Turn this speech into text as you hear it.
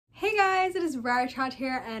guys, it is Breyer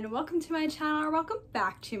here and welcome to my channel, or welcome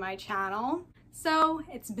back to my channel. So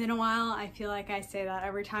it's been a while. I feel like I say that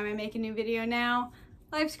every time I make a new video now.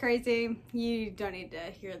 Life's crazy. You don't need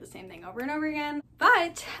to hear the same thing over and over again.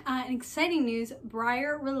 But in exciting news,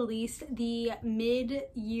 Breyer released the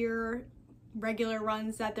mid-year regular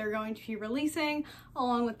runs that they're going to be releasing,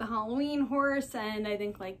 along with the Halloween horse and I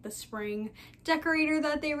think like the spring decorator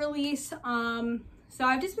that they release. So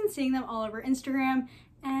I've just been seeing them all over Instagram,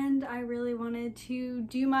 and I really wanted to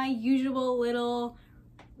do my usual little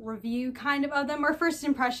review kind of them, or first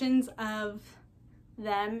impressions of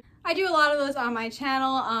them. I do a lot of those on my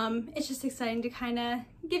channel. It's just exciting to kind of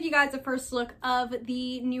give you guys a first look of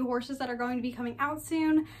the new horses that are going to be coming out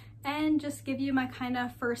soon, and just give you my kind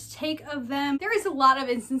of first take of them. There is a lot of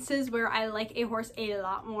instances where I like a horse a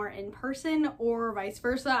lot more in person, or vice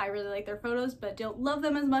versa. I really like their photos but don't love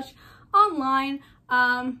them as much online.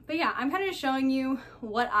 But yeah, I'm kind of showing you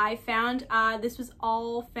what I found. This was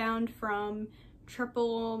all found from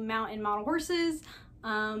Triple Mountain Model Horses,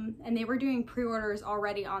 and they were doing pre-orders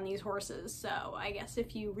already on these horses. So I guess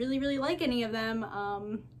if you really like any of them,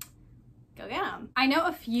 go get them. I know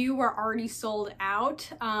a few were already sold out.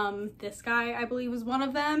 This guy, I believe, was one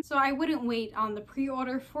of them. So I wouldn't wait on the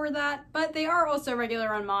pre-order for that, but they are also regular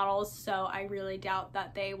run models. So I really doubt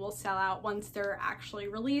that they will sell out once they're actually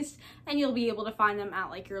released, and you'll be able to find them at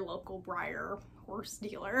like your local Breyer horse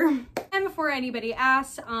dealer. And before anybody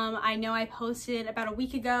asks, I know I posted about a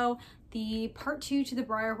week ago the part 2 to the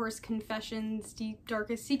Breyer Horse Confessions Deep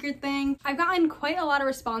Darkest Secret thing. I've gotten quite a lot of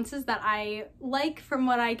responses that I like from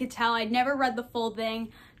what I could tell. I'd never read the full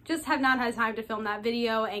thing, just have not had time to film that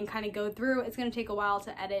video and kind of go through. It's gonna take a while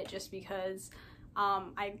to edit just because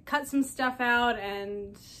I cut some stuff out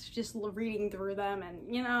and just reading through them,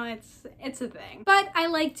 and you know, it's a thing. But I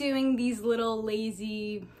like doing these little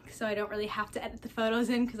lazy, so I don't really have to edit the photos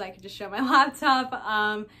in because I can just show my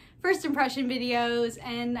laptop, first impression videos,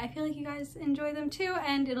 and I feel like you guys enjoy them too,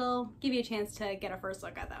 and it'll give you a chance to get a first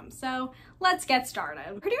look at them. So let's get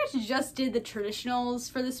started. Pretty much just did the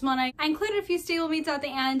traditionals for this one. I included a few stable meets at the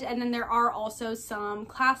end, and then there are also some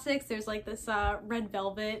classics. There's like this red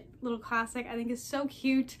velvet little classic I think is so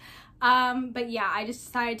cute. But yeah, I just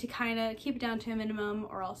decided to kind of keep it down to a minimum,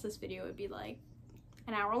 or else this video would be like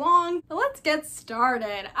an hour long. But let's get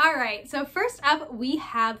started. All right, so first up we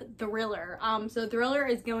have Thriller. So Thriller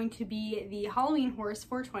is going to be the Halloween horse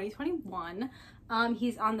for 2021.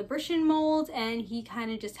 He's on the British mold, and he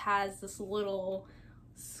kind of just has this little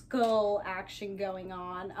skull action going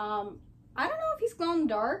on. I don't know if he's glow in the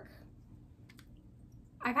dark.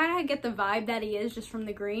 I kind of get the vibe that he is just from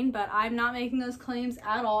the green, but I'm not making those claims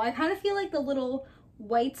at all. I kind of feel like the little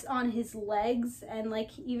whites on his legs, and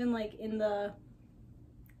like even like in the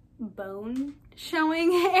bone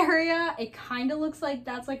showing area, it kind of looks like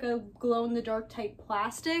that's like a glow-in-the-dark type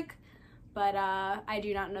plastic, but I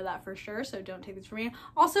do not know that for sure, so don't take this from me.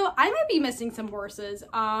 Also, I might be missing some horses.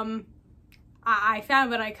 I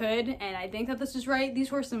found what I could, and I think that this is right. These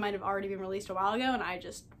horses might have already been released a while ago, and I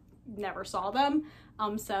just never saw them.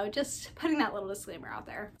 So just putting that little disclaimer out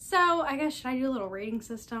there. So I guess, should I do a little rating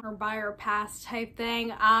system or buy or pass type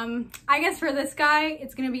thing? I guess for this guy,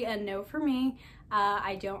 it's gonna be a no for me.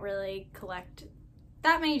 I don't really collect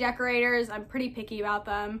that many decorators. I'm pretty picky about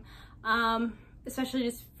them, especially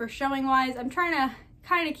just for showing wise. I'm trying to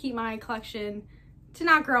kind of keep my collection to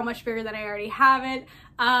not grow much bigger than I already have it.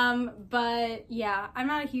 But yeah, I'm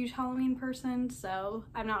not a huge Halloween person, so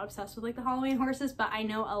I'm not obsessed with like the Halloween horses, but I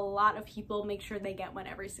know a lot of people make sure they get one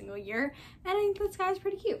every single year, and I think this guy's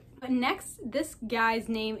pretty cute. But next, this guy's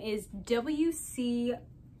name is WC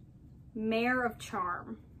Mayor of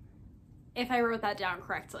Charm. If I wrote that down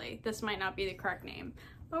correctly, this might not be the correct name,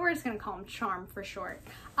 but we're just gonna call him Charm for short.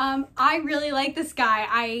 I really like this guy.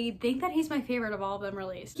 I think that he's my favorite of all of them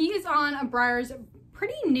released. He is on a Breyer's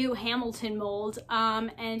pretty new Hamilton mold,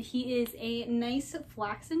 and he is a nice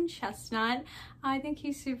flaxen chestnut. I think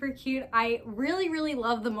he's super cute. I really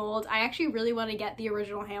love the mold. I actually really want to get the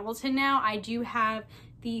original Hamilton now. I do have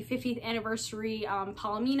the 50th anniversary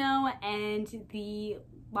Palomino and the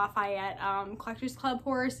Lafayette Collectors Club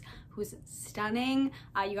horse, who's stunning.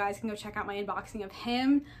 You guys can go check out my unboxing of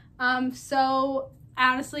him. So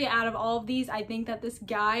honestly, out of all of these, I think that this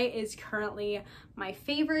guy is currently my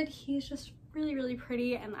favorite. He's just really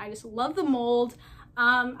pretty, and I just love the mold.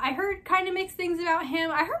 I heard kind of mixed things about him.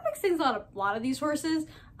 I heard mixed things about a lot of these horses.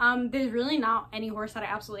 There's really not any horse that I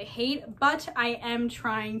absolutely hate, but I am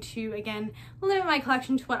trying to, again, limit my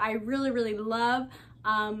collection to what I really love.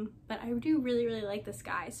 But I do really like this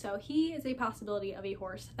guy, so he is a possibility of a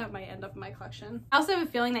horse that might end up in my collection. I also have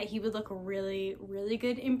a feeling that he would look really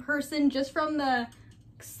good in person, just from the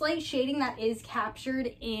slight shading that is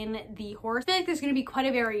captured in the horse. I feel like there's going to be quite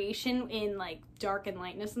a variation in like dark and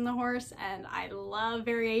lightness in the horse, and I love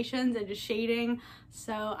variations and just shading,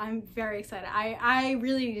 so I'm very excited. I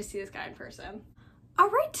really need to see this guy in person. All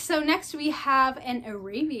right, so next we have an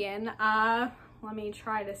Arabian. Let me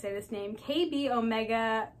try to say this name. KB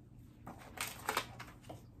Omega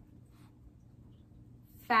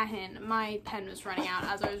Fahin. My pen was running out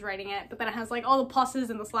as I was writing it, but then it has like all the pluses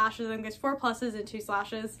and the slashes, and there's 4 pluses and 2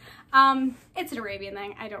 slashes. It's an Arabian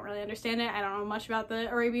thing. I don't really understand it. I don't know much about the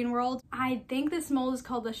Arabian world. I think this mold is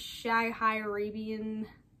called the Shanghai Arabian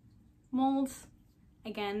mold.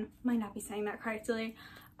 Again, might not be saying that correctly.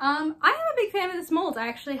 I am a big fan of this mold. I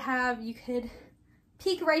actually have, you could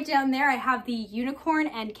peek right down there, I have the Unicorn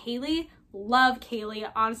and Kaylee. Love Kaylee.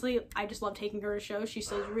 Honestly, I just love taking her to shows. She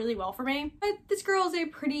sews really well for me. But this girl is a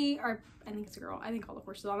pretty, or I think it's a girl. I think all the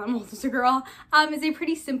horses on that mold is a girl. Is a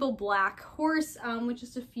pretty simple black horse with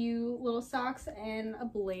just a few little socks and a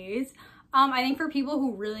blaze. I think for people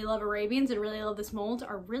who really love Arabians and really love this mold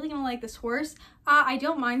are really gonna like this horse. I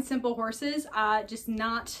don't mind simple horses, just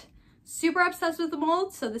not super obsessed with the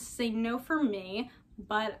mold, so this is a no for me.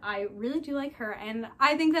 But I really do like her, and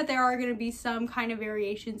I think that there are going to be some kind of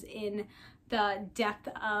variations in the depth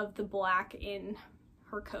of the black in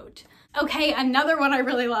her coat. Okay, another one I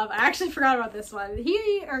really love. I actually forgot about this one.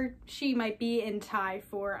 He or she might be in tie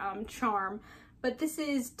for charm, but this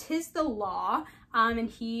is Tis the Law, and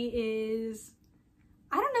he is,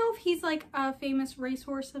 I don't know if he's like a famous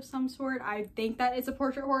racehorse of some sort. I think that it's a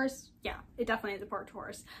portrait horse. Yeah, it definitely is a portrait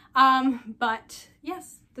horse. But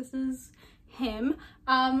yes, this is him.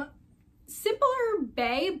 Simpler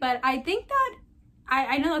bay, but I think that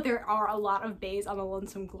I know that there are a lot of bays on the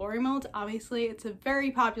Lonesome Glory mold. Obviously, it's a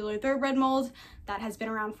very popular thoroughbred mold that has been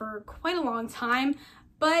around for quite a long time,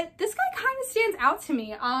 but this guy kind of stands out to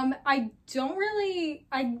me.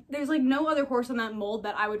 There's like no other horse on that mold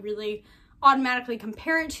that I would really automatically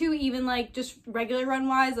compare it to, even like just regular run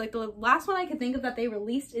wise. Like the last one I could think of that they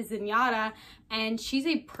released is Zenyatta, and she's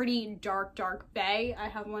a pretty dark bay. I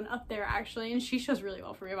have one up there actually, and she shows really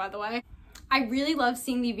well for me, by the way. I really love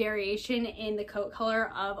seeing the variation in the coat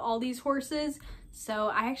color of all these horses, so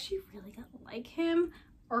I actually really like him,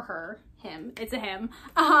 or her, him, it's a him.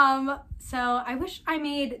 So I wish I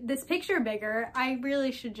made this picture bigger. I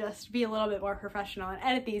really should just be a little bit more professional and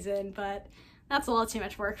edit these in, but that's a little too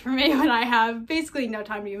much work for me when I have basically no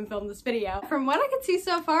time to even film this video. From what I can see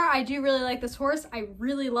so far, I do really like this horse. I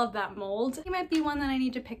really love that mold. He might be one that I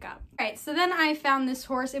need to pick up. All right, so then I found this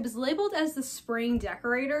horse. It was labeled as the Spring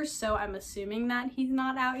Decorator, so I'm assuming that he's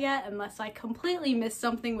not out yet, unless I completely missed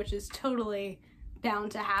something, which is totally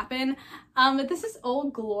bound to happen. But this is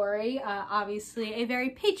Old Glory, obviously a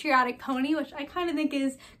very patriotic pony, which I kind of think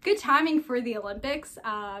is good timing for the Olympics,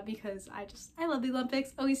 because I love the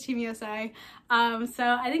Olympics, always Team USA.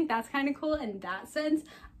 So I think that's kind of cool in that sense.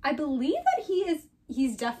 I believe that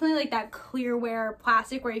he's definitely like that clear wear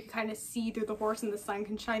plastic where you can kind of see through the horse and the sun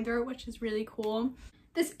can shine through it, which is really cool.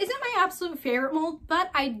 This isn't my absolute favorite mold,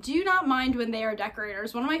 but I do not mind when they are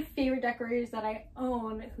decorators. One of my favorite decorators that I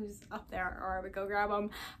own, who's up there, or I would go grab him,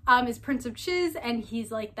 is Prince of Chiz, and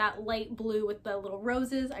he's like that light blue with the little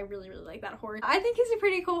roses. I really like that horse. I think he's a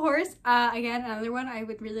pretty cool horse. Again, another one I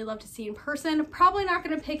would really love to see in person. Probably not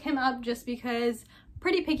going to pick him up just because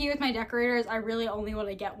pretty picky with my decorators. I really only want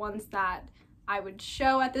to get ones that I would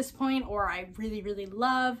show at this point or I really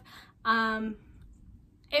love.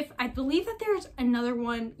 I believe that there's another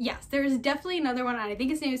one. Yes, there's definitely another one, and I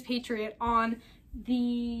think his name is Patriot on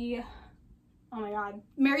the, oh my god,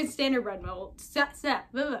 American Standardbred mold.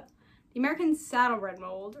 The American Saddlebred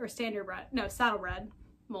mold, or Saddlebred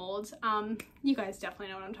mold. You guys definitely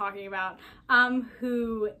know what I'm talking about.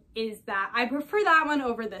 Who is that? I prefer that one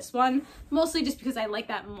over this one, mostly just because I like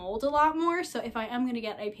that mold a lot more. So if I am gonna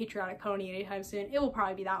get a patriotic pony anytime soon, it will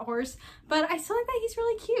probably be that horse. But I still like that he's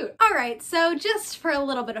really cute. All right, so just for a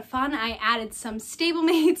little bit of fun, I added some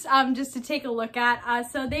stablemates just to take a look at.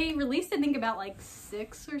 So they released, I think, about like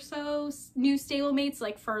 6 or so new stablemates,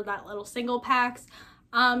 like for that little single packs.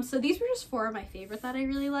 So these were just 4 of my favorite that I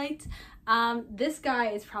really liked. This guy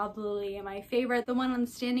is probably my favorite, the one on the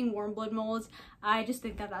Standing Warm Blood molds. I just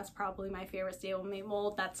think that that's probably my favorite stablemate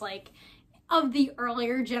mold. That's like of the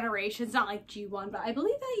earlier generations, not like G1, but I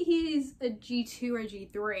believe that he's a G2 or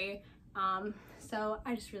G3. So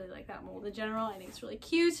I just really like that mold in general. I think it's really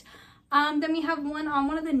cute. Then we have one on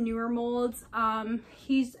one of the newer molds.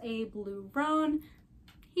 He's a blue roan.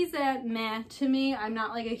 He's a meh to me. I'm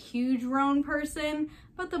not like a huge roan person,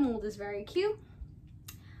 but the mold is very cute.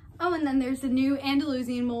 Oh, and then there's the new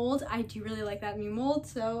Andalusian mold. I do really like that new mold,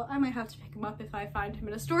 so I might have to pick him up if I find him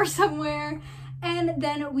in a store somewhere. And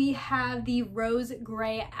then we have the rose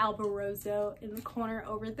gray Alborozo in the corner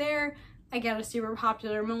over there. Again, a super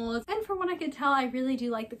popular mold. And from what I could tell, I really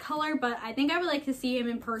do like the color, but I think I would like to see him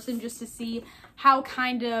in person just to see how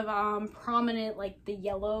kind of prominent like the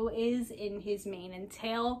yellow is in his mane and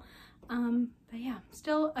tail. But yeah,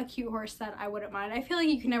 still a cute horse that I wouldn't mind. I feel like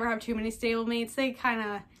you can never have too many stablemates. They kind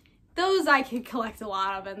of, those I could collect a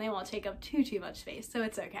lot of and they won't take up too much space, so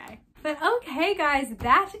it's okay. But okay guys,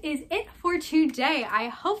 that is it for today. I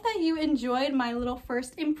hope that you enjoyed my little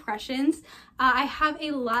first impressions. I have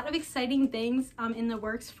a lot of exciting things in the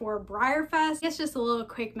works for Breyer Fest. It's just a little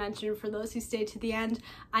quick mention for those who stayed to the end.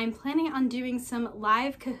 I'm planning on doing some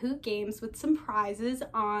live Kahoot games with some prizes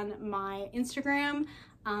on my Instagram.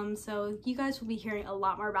 So you guys will be hearing a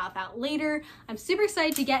lot more about that later. I'm super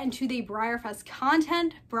excited to get into the Breyer Fest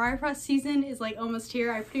content. Breyer Fest season is like almost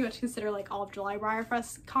here. I pretty much consider like all of July Breyer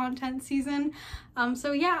Fest content season.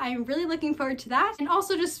 So yeah, I'm really looking forward to that. And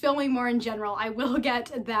also just filming more in general. I will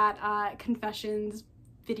get that confessions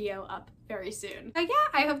video up very soon. But yeah,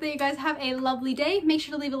 I hope that you guys have a lovely day. Make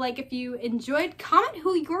sure to leave a like if you enjoyed. Comment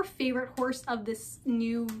who your favorite horse of this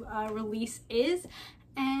new release is.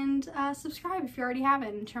 And subscribe if you already haven't,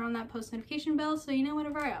 and turn on that post notification bell so you know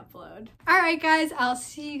whenever I upload. Alright guys, I'll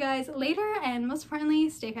see you guys later, and most importantly,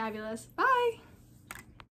 stay fabulous. Bye!